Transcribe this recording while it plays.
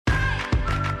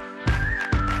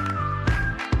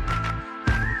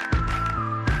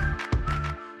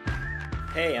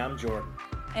Hey, I'm Jordan.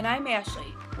 And I'm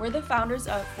Ashley. We're the founders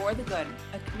of For the Good,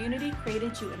 a community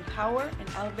created to empower and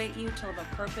elevate you to live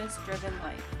a purpose-driven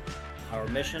life. Our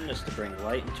mission is to bring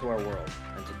light into our world,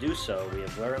 and to do so, we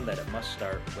have learned that it must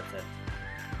start within.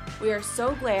 We are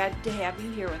so glad to have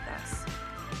you here with us.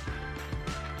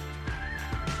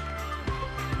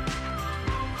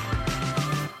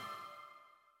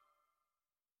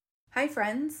 Hi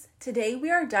friends, today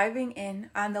we are diving in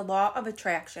on the law of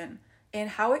attraction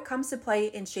and how it comes to play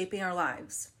in shaping our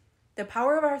lives. The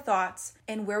power of our thoughts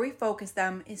and where we focus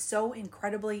them is so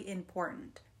incredibly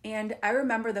important. And I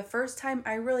remember the first time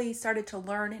I really started to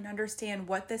learn and understand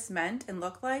what this meant and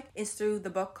looked like is through the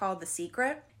book called The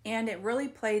Secret. And it really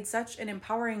played such an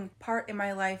empowering part in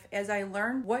my life as I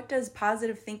learned what does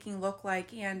positive thinking look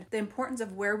like and the importance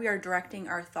of where we are directing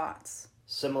our thoughts.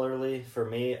 Similarly, for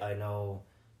me, I know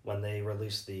when they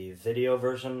released the video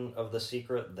version of The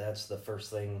Secret, that's the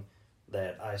first thing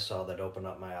that I saw that opened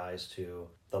up my eyes to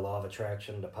the law of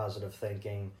attraction, to positive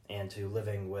thinking, and to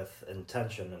living with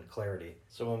intention and clarity.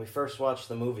 So when we first watched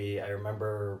the movie, I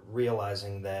remember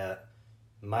realizing that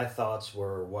my thoughts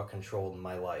were what controlled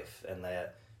my life, and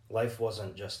that life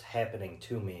wasn't just happening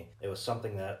to me. It was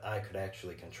something that I could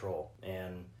actually control.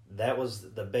 And that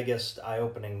was the biggest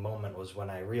eye-opening moment, was when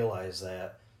I realized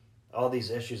that all these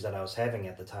issues that I was having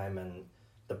at the time and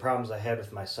the problems I had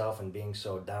with myself and being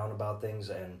so down about things,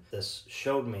 and this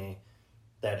showed me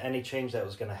that any change that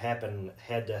was going to happen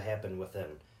had to happen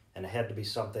within, and it had to be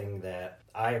something that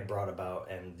I had brought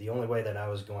about, and the only way that I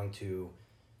was going to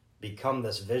become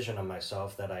this vision of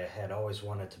myself that I had always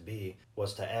wanted to be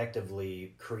was to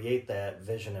actively create that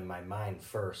vision in my mind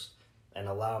first and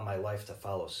allow my life to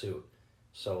follow suit.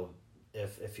 So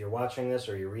if you're watching this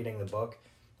or you're reading the book,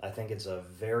 I think it's a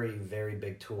very, very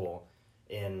big tool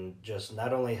in just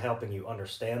not only helping you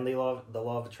understand the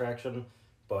law of attraction,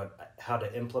 but how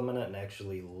to implement it and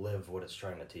actually live what it's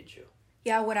trying to teach you.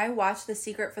 Yeah, when I watched The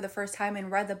Secret for the first time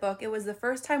and read the book, it was the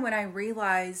first time when I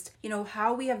realized,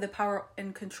 how we have the power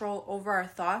and control over our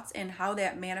thoughts and how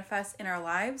that manifests in our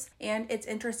lives. And it's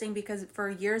interesting because for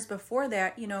years before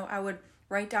that, I would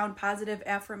write down positive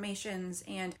affirmations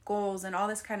and goals and all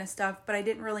this kind of stuff, but I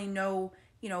didn't really know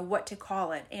what to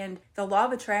call it. And the law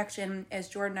of attraction, as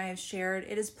Jordan and I have shared,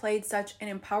 it has played such an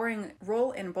empowering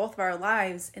role in both of our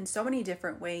lives in so many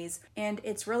different ways. And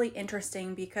it's really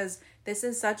interesting because this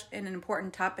is such an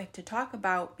important topic to talk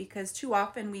about, because too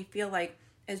often we feel like,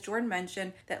 as Jordan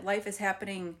mentioned, that life is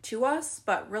happening to us,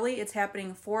 but really it's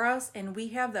happening for us. And we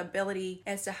have the ability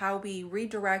as to how we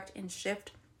redirect and shift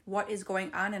what is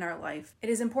going on in our life. It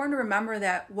is important to remember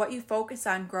that what you focus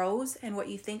on grows and what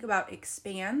you think about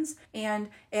expands. And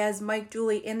as Mike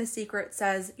Dooley in The Secret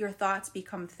says, your thoughts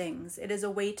become things. It is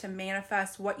a way to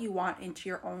manifest what you want into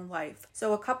your own life.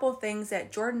 So a couple of things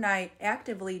that Jordan and I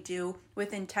actively do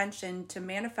with intention to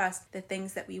manifest the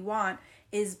things that we want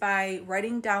is by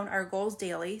writing down our goals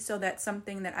daily. So that's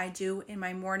something that I do in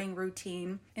my morning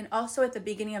routine. And also at the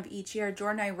beginning of each year,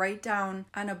 Jordan and I write down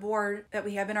on a board that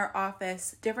we have in our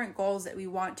office different goals that we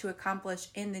want to accomplish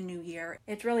in the new year.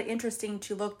 It's really interesting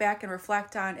to look back and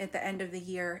reflect on at the end of the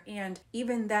year. And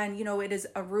even then, it is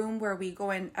a room where we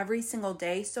go in every single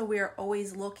day. So we are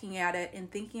always looking at it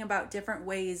and thinking about different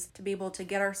ways to be able to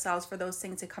get ourselves for those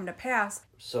things to come to pass.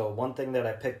 So one thing that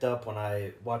I picked up when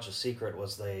I watched The Secret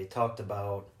was they talked about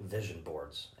vision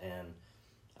boards. And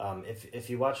if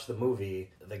you watch the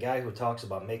movie, the guy who talks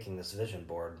about making this vision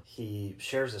board, he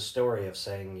shares a story of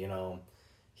saying,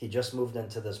 he just moved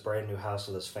into this brand new house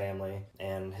with his family,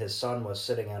 and his son was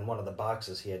sitting on one of the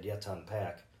boxes he had yet to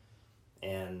unpack.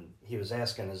 And he was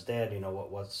asking his dad,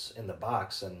 what's in the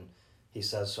box? And he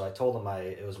says, so I told him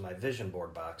it was my vision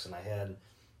board box, and I had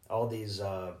all these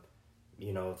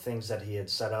things that he had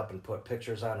set up and put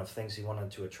pictures on of things he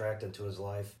wanted to attract into his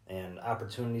life, and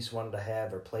opportunities he wanted to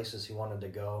have, or places he wanted to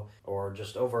go, or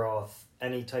just overall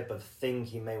any type of thing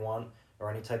he may want,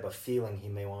 or any type of feeling he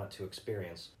may want to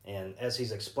experience. And as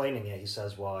he's explaining it, he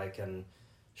says, well, I can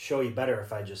show you better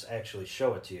if I just actually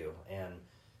show it to you. And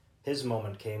his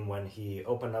moment came when he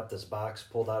opened up this box,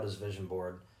 pulled out his vision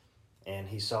board, and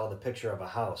he saw the picture of a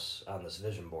house on this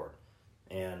vision board.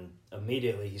 And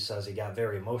immediately he says he got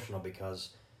very emotional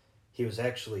because he was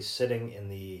actually sitting in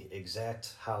the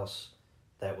exact house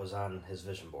that was on his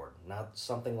vision board. Not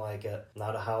something like it,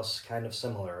 not a house kind of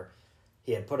similar.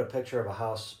 He had put a picture of a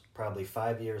house probably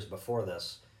 5 years before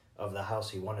this, of the house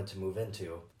he wanted to move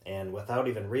into. And without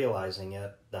even realizing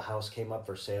it, the house came up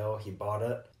for sale, he bought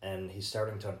it, and he's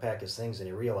starting to unpack his things, and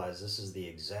he realized this is the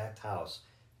exact house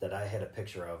that I had a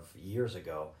picture of years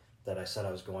ago that I said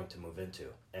I was going to move into.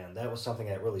 And that was something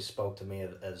that really spoke to me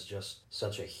as just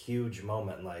such a huge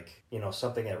moment, like, you know,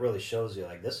 something that really shows you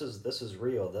like this is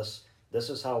real. This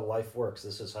is how life works.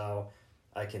 This is how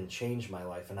I can change my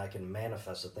life and I can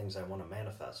manifest the things I want to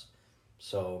manifest.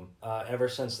 So ever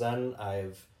since then,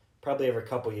 I've probably every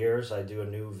couple years I do a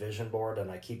new vision board and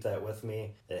I keep that with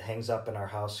me. It hangs up in our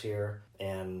house here.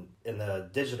 And in the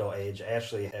digital age,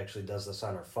 Ashley actually does this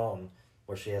on her phone,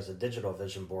 where she has a digital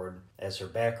vision board as her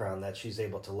background that she's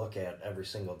able to look at every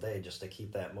single day just to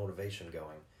keep that motivation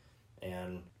going.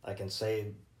 And I can say,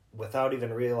 without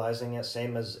even realizing it,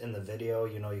 same as in the video,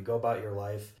 you know, you go about your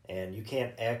life and you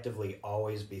can't actively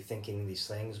always be thinking these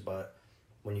things, but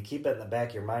when you keep it in the back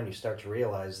of your mind, you start to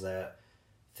realize that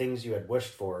things you had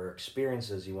wished for, or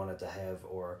experiences you wanted to have,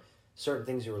 or certain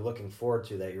things you were looking forward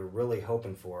to that you're really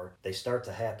hoping for, they start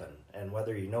to happen. And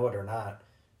whether you know it or not,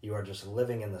 you are just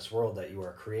living in this world that you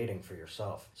are creating for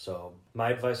yourself. So my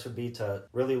advice would be to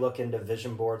really look into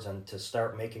vision boards and to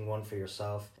start making one for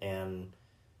yourself. And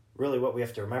really what we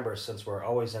have to remember, since we're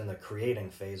always in the creating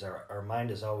phase, our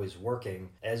mind is always working.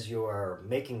 As you are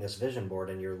making this vision board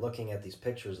and you're looking at these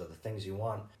pictures of the things you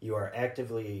want, you are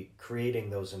actively creating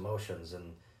those emotions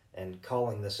and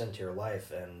calling this into your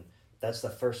life. And that's the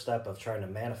first step of trying to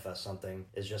manifest something,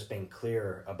 is just being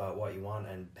clear about what you want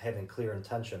and having clear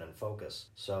intention and focus.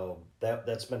 So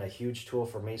that's been a huge tool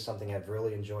for me, something I've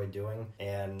really enjoyed doing.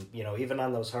 And, you know, even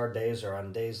on those hard days or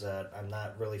on days that I'm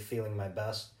not really feeling my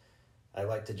best, I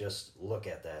like to just look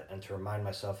at that and to remind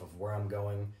myself of where I'm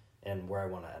going and where I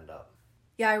want to end up.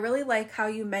 Yeah, I really like how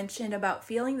you mentioned about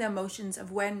feeling the emotions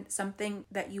of when something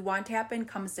that you want to happen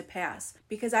comes to pass.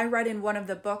 Because I read in one of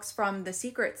the books from the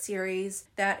Secret series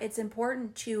that it's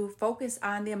important to focus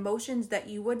on the emotions that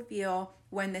you would feel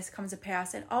when this comes to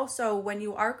pass. And also, when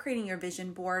you are creating your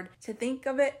vision board, to think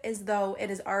of it as though it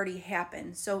has already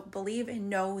happened. So believe and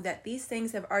know that these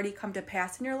things have already come to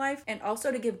pass in your life, and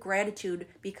also to give gratitude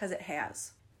because it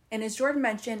has. And as Jordan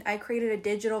mentioned, I created a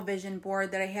digital vision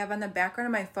board that I have on the background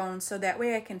of my phone, so that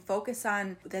way I can focus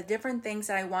on the different things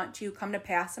that I want to come to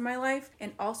pass in my life.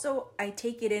 And also I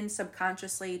take it in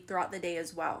subconsciously throughout the day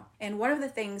as well. And one of the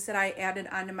things that I added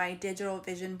onto my digital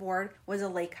vision board was a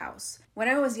lake house. When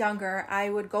I was younger, I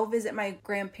would go visit my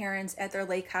grandparents at their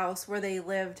lake house where they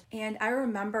lived. And I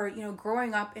remember, you know,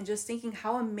 growing up and just thinking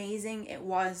how amazing it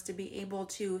was to be able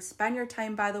to spend your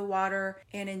time by the water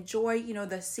and enjoy, you know,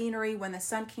 the scenery when the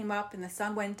sun came up and the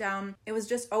sun went down. It was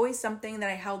just always something that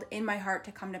I held in my heart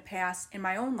to come to pass in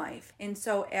my own life. And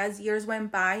so as years went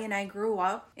by and I grew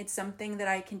up, it's something that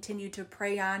I continued to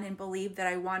pray on and believe that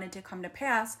I wanted to come to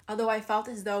pass, although I felt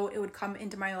as though it would come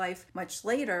into my life much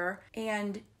later.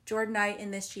 And Jordan and I,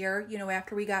 in this year, you know,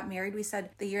 after we got married, we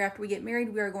said the year after we get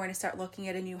married, we are going to start looking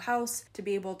at a new house to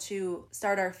be able to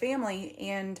start our family.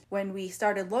 And when we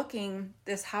started looking,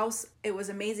 this house, it was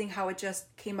amazing how it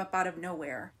just came up out of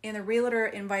nowhere. And the realtor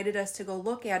invited us to go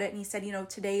look at it. And he said, you know,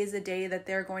 today is the day that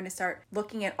they're going to start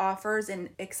looking at offers and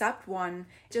accept one.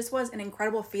 It just was an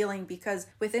incredible feeling, because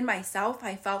within myself,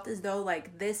 I felt as though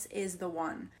like this is the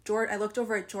one. I looked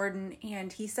over at Jordan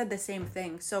and he said the same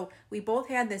thing. So we both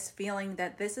had this feeling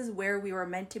that this is where we were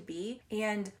meant to be.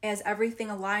 And as everything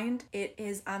aligned, it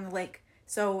is on the lake.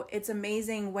 So it's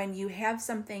amazing when you have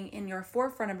something in your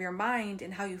forefront of your mind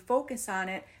and how you focus on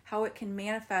it, how it can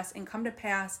manifest and come to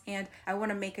pass. And I want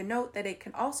to make a note that it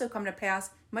can also come to pass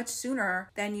much sooner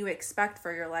than you expect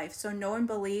for your life. So know and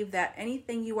believe that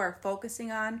anything you are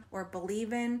focusing on or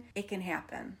believe in, it can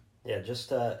happen. Yeah, just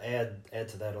to add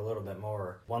to that a little bit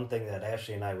more, one thing that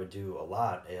Ashley and I would do a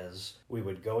lot is we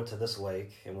would go to this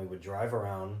lake and we would drive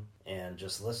around and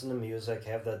just listen to music,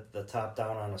 have the top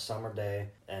down on a summer day,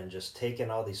 and just take in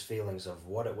all these feelings of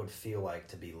what it would feel like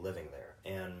to be living there.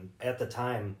 And at the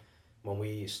time, when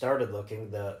we started looking,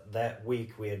 that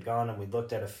week we had gone and we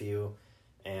looked at a few,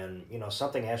 and you know,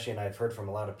 something Ashley and I have heard from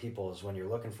a lot of people is when you're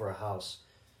looking for a house,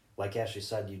 like Ashley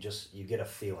said, you get a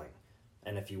feeling.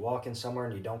 And if you walk in somewhere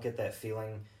and you don't get that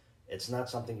feeling, it's not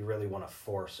something you really want to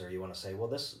force, or you want to say, well,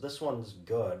 this one's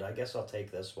good, I guess I'll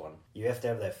take this one. You have to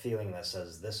have that feeling that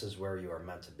says this is where you are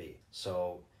meant to be.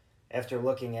 So after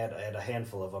looking at a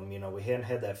handful of them, you know, we hadn't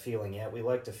had that feeling yet. We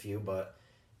liked a few, but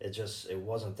it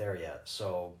wasn't there yet.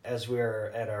 So as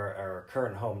we're at our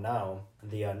current home now,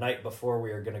 the night before we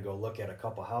were going to go look at a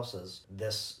couple houses,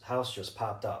 this house just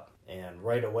popped up. And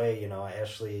right away, you know,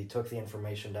 Ashley took the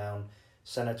information down,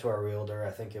 sent it to our realtor.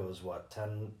 I think it was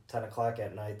 10 o'clock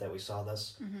at night that we saw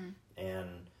this. Mm-hmm. And,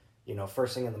 you know,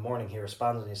 first thing in the morning he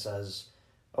responds and he says,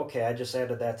 okay, I just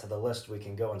added that to the list. We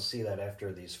can go and see that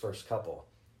after these first couple.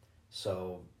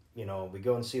 So, you know, we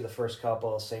go and see the first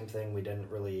couple, same thing. We didn't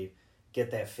really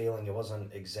get that feeling it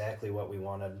wasn't exactly what we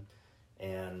wanted.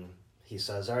 And he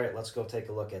says, all right, let's go take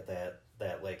a look at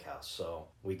that lake house. So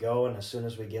we go, and as soon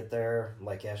as we get there,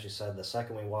 like Ashley said, the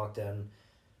second we walked in,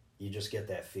 you just get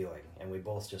that feeling. And we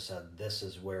both just said, this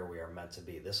is where we are meant to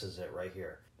be. This is it right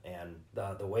here. And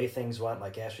the way things went,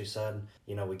 like Ashley said,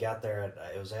 we got there,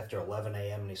 it was after 11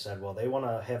 a.m., and he said, well, they want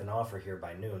to have an offer here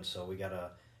by noon, so we got to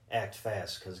act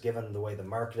fast, because given the way the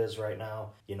market is right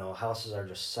now, houses are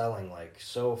just selling like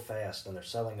so fast, and they're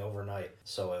selling overnight.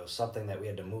 So it was something that we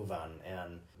had to move on,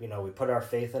 and we put our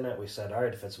faith in it. We said, all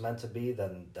right, if it's meant to be,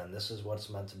 then this is what's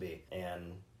meant to be.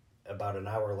 And about an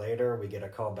hour later, we get a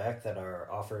call back that our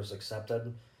offer is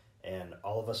accepted, and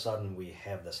all of a sudden we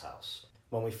have this house.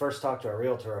 When we first talked to our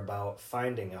realtor about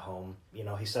finding a home,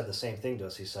 he said the same thing to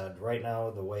us. He said, right now,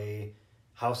 the way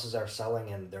houses are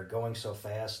selling and they're going so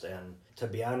fast, and to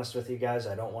be honest with you guys,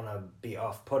 I don't want to be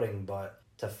off-putting, but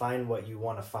to find what you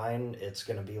want to find, it's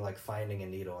going to be like finding a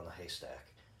needle in a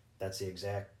haystack. That's the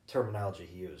exact terminology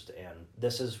he used. And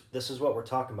this is what we're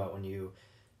talking about when you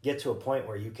get to a point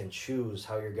where you can choose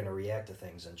how you're going to react to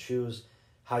things and choose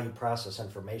how you process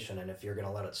information, and if you're going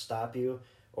to let it stop you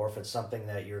or if it's something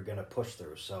that you're going to push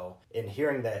through. So in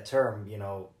hearing that term,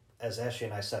 as Ashley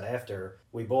and I said after,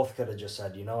 we both could have just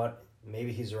said, you know what,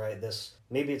 maybe he's right.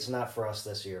 Maybe it's not for us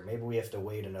this year. Maybe we have to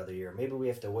wait another year. Maybe we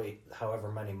have to wait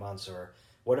however many months, or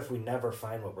what if we never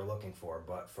find what we're looking for?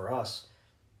 But for us,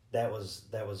 that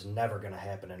was never going to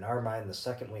happen. In our mind, the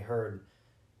second we heard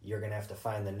you're going to have to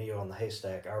find the needle in the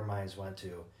haystack, our minds went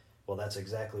to, well, that's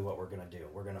exactly what we're going to do.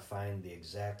 We're going to find the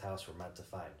exact house we're meant to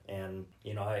find. And,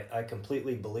 I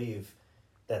completely believe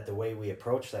that the way we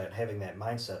approach that, having that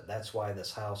mindset, that's why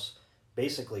this house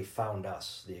basically found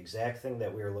us, the exact thing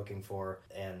that we were looking for.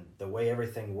 And the way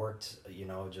everything worked,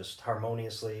 just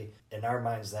harmoniously, in our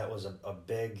minds, that was a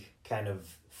big kind of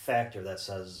factor that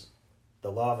says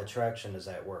the law of attraction is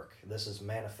at work. This is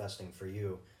manifesting for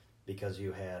you because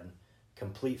you had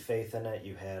complete faith in it.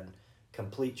 You had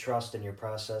complete trust in your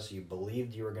process. You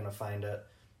believed you were going to find it,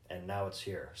 and now it's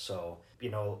here. So,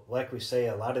 like we say,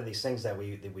 a lot of these things that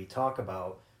we talk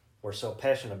about, we're so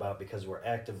passionate about because we're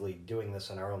actively doing this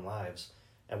in our own lives,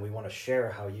 and we want to share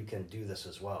how you can do this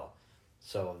as well.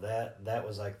 So that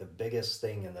was like the biggest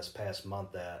thing in this past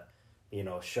month that,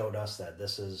 showed us that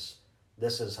this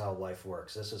is how life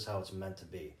works. This is how it's meant to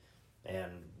be.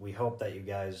 And we hope that you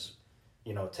guys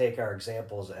take our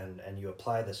examples and you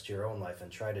apply this to your own life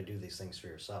and try to do these things for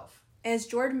yourself. As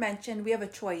Jordan mentioned, we have a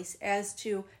choice as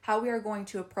to how we are going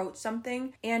to approach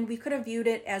something, and we could have viewed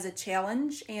it as a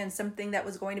challenge and something that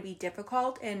was going to be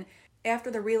difficult. And after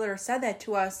the realtor said that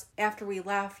to us, after we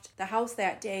left the house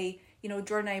that day,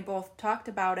 Jordan and I both talked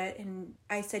about it, and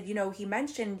I said, he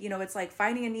mentioned, it's like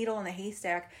finding a needle in a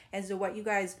haystack as to what you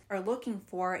guys are looking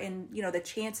for and, the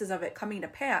chances of it coming to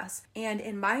pass. And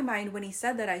in my mind, when he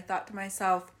said that, I thought to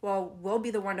myself, well, we'll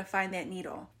be the one to find that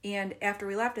needle. And after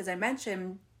we left, as I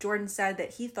mentioned, Jordan said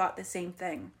that he thought the same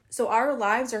thing. So our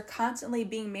lives are constantly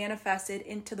being manifested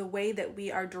into the way that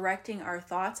we are directing our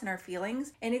thoughts and our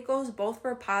feelings, and it goes both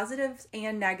for positives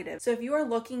and negatives. So if you are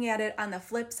looking at it on the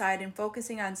flip side and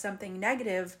focusing on something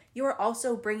negative, you are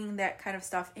also bringing that kind of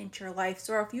stuff into your life.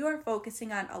 So if you are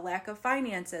focusing on a lack of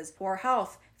finances, poor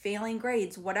health, failing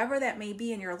grades, whatever that may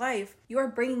be in your life, you are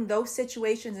bringing those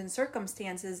situations and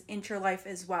circumstances into your life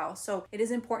as well. So it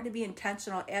is important to be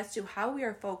intentional as to how we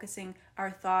are focusing our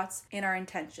thoughts and our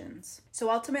intentions. So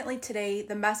ultimately today,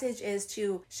 the message is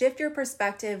to shift your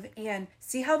perspective and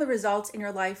see how the results in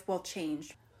your life will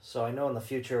change. So I know in the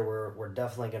future we're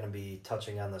definitely going to be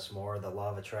touching on this more, the law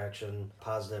of attraction,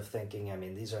 positive thinking. I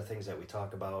mean, these are things that we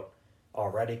talk about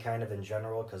already kind of in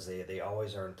general because they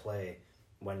always are in play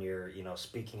when you're,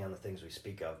 speaking on the things we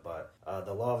speak of. But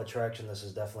the law of attraction, this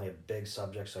is definitely a big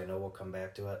subject, so I know we'll come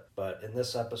back to it. But in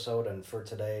this episode and for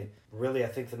today, really I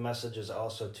think the message is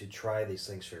also to try these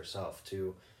things for yourself,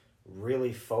 to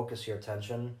really focus your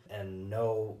attention and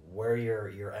know where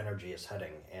your energy is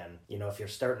heading. And, if you're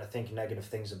starting to think negative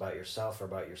things about yourself or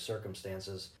about your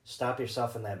circumstances, stop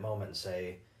yourself in that moment and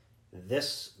say,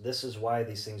 this is why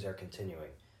these things are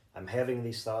continuing. I'm having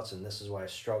these thoughts and this is why I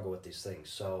struggle with these things.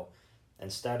 So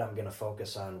instead, I'm going to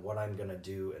focus on what I'm going to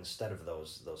do instead of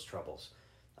those troubles.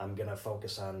 I'm going to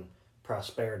focus on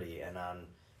prosperity and on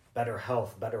better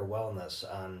health, better wellness,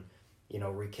 on,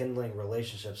 rekindling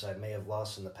relationships I may have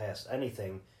lost in the past.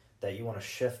 Anything that you want to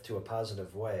shift to a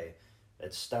positive way,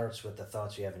 it starts with the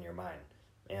thoughts you have in your mind.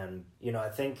 And, I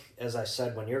think, as I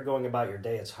said, when you're going about your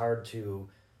day, it's hard to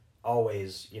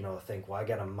always, think, well, I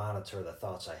got to monitor the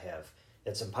thoughts I have.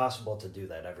 It's impossible to do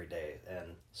that every day.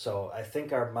 And so I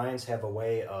think our minds have a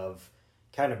way of,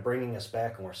 kind of bringing us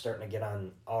back, and we're starting to get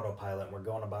on autopilot, and we're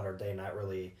going about our day not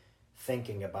really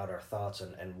thinking about our thoughts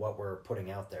and what we're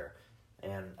putting out there.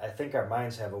 And I think our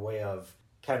minds have a way of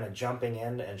kind of jumping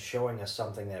in and showing us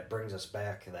something that brings us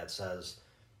back, that says,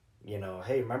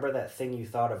 hey, remember that thing you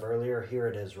thought of earlier? Here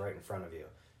it is right in front of you.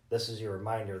 This is your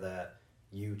reminder that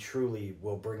you truly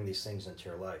will bring these things into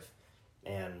your life.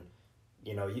 And,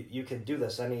 you can do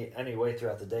this any way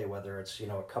throughout the day, whether it's,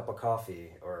 a cup of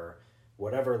coffee or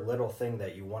whatever little thing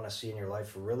that you want to see in your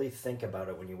life. Really think about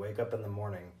it when you wake up in the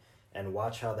morning and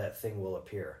watch how that thing will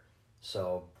appear.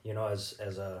 So, as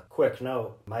a quick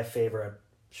note, my favorite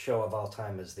show of all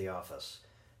time is The Office.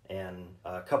 And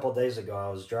a couple days ago, I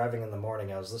was driving in the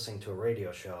morning, I was listening to a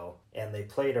radio show, and they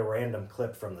played a random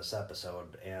clip from this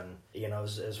episode. And, it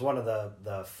was one of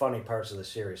the funny parts of the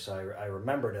series, so I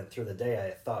remembered it through the day.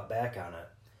 I thought back on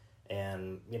it.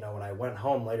 And, when I went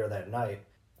home later that night,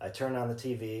 I turned on the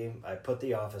TV, I put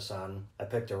The Office on, I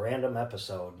picked a random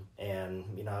episode, and,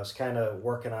 I was kind of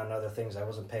working on other things. I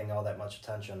wasn't paying all that much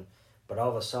attention. But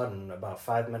all of a sudden, about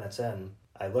 5 minutes in,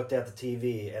 I looked at the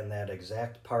TV, and that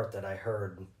exact part that I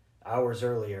heard hours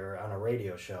earlier on a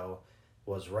radio show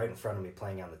was right in front of me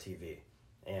playing on the TV.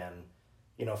 And,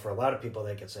 for a lot of people,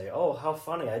 they could say, oh, how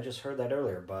funny, I just heard that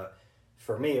earlier. But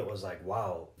for me, it was like,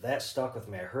 wow, that stuck with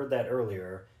me. I heard that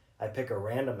earlier. I pick a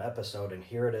random episode, and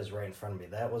here it is right in front of me.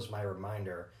 That was my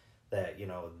reminder that,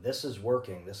 this is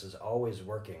working. This is always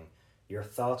working. Your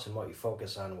thoughts and what you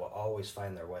focus on will always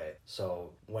find their way.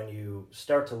 So when you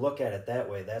start to look at it that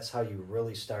way, that's how you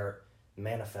really start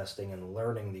manifesting and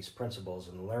learning these principles,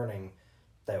 and learning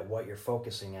that what you're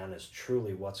focusing on is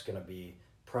truly what's going to be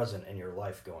present in your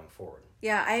life going forward.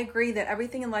 Yeah, I agree that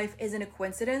everything in life isn't a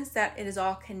coincidence, that it is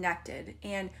all connected.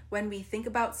 And when we think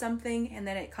about something and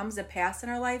then it comes to pass in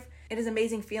our life, it is an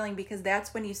amazing feeling, because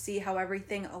that's when you see how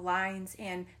everything aligns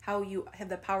and how you have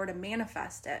the power to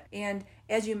manifest it. And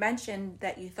as you mentioned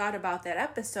that you thought about that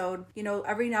episode,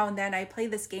 every now and then I play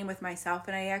this game with myself,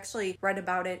 and I actually read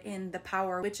about it in The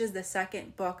Power, which is the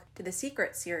second book to the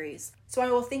Secret series. So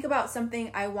I will think about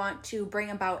something I want to bring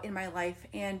about in my life,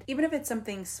 and even if it's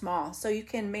something small, so you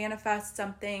can manifest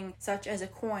something such as a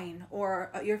coin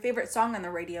or your favorite song on the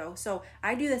radio. So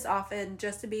I do this often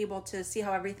just to be able to see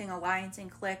how everything aligns and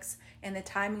clicks and the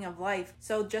timing of life.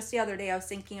 So just the other day I was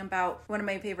thinking about one of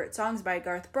my favorite songs by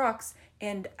Garth Brooks,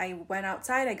 and I went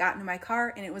outside, I got into my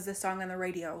car, and it was the song on the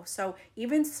radio. So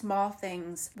even small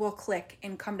things will click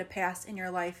and come to pass in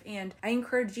your life. And I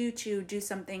encourage you to do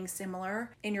something similar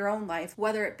in your own life,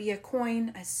 whether it be a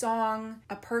coin, a song,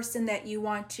 a person that you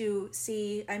want to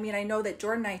see. I mean, I know that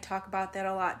Jordan and I talk about that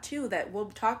a lot too, that we'll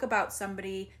talk about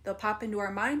somebody, they'll pop into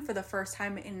our mind for the first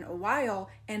time in a while,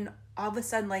 and all of a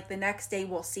sudden, like the next day,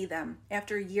 we'll see them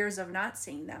after years of not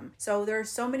seeing them. So there are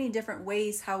so many different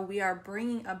ways how we are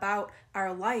bringing about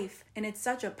our life, and it's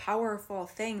such a powerful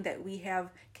thing that we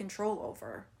have control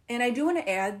over. And I do want to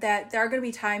add that there are going to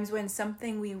be times when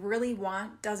something we really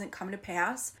want doesn't come to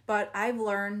pass, but I've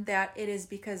learned that it is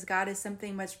because God has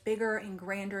something much bigger and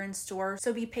grander in store.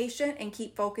 So be patient and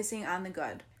keep focusing on the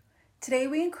good. Today,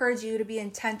 we encourage you to be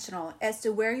intentional as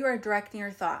to where you are directing your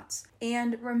thoughts.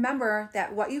 And remember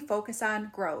that what you focus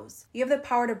on grows. You have the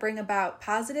power to bring about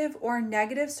positive or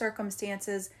negative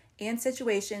circumstances and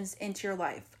situations into your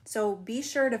life. So be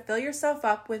sure to fill yourself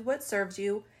up with what serves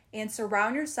you and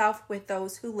surround yourself with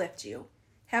those who lift you.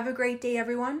 Have a great day,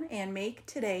 everyone, and make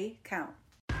today count.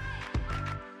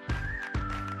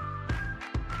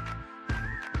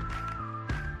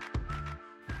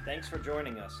 Thanks for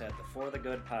joining us at the For the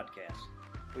Good podcast.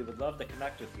 We would love to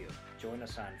connect with you. Join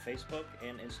us on Facebook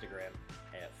and Instagram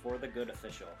at For the Good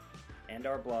Official, and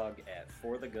our blog at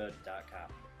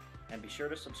forthegood.com. And be sure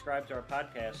to subscribe to our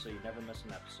podcast so you never miss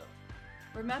an episode.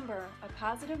 Remember, a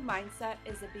positive mindset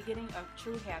is the beginning of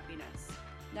true happiness,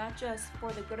 not just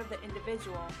for the good of the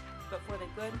individual, but for the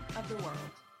good of the world.